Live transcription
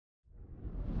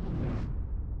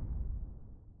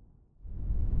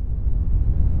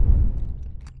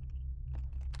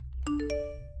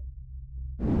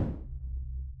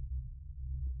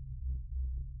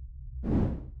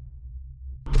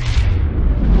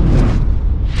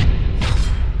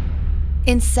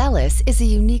InCellis is a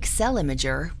unique cell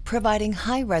imager providing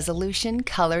high-resolution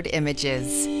colored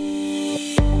images.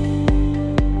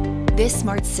 This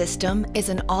smart system is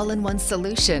an all-in-one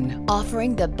solution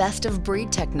offering the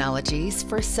best-of-breed technologies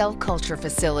for cell culture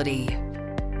facility.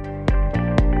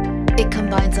 It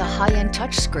combines a high-end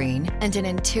touchscreen and an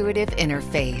intuitive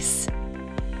interface.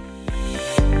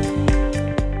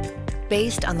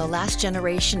 Based on the last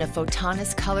generation of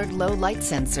photonis-colored low-light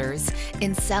sensors,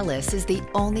 InCellis is the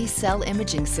only cell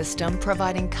imaging system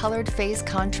providing colored phase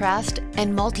contrast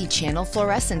and multi-channel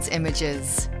fluorescence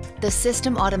images. The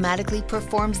system automatically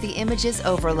performs the image's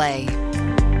overlay.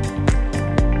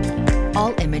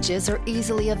 All images are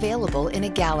easily available in a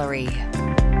gallery.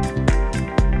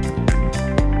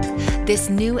 This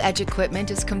new edge equipment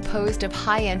is composed of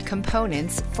high-end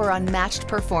components for unmatched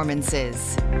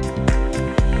performances.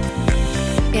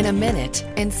 In a minute,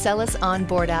 InCellis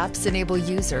onboard apps enable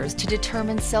users to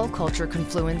determine cell culture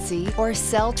confluency or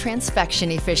cell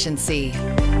transfection efficiency.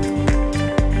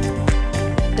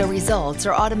 The results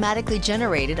are automatically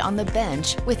generated on the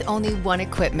bench with only one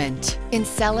equipment.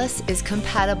 InCellis is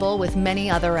compatible with many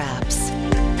other apps.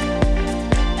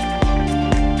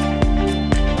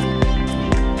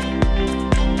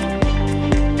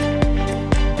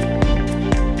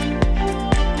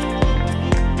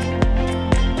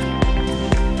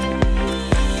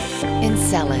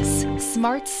 InCellis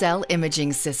Smart Cell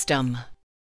Imaging System.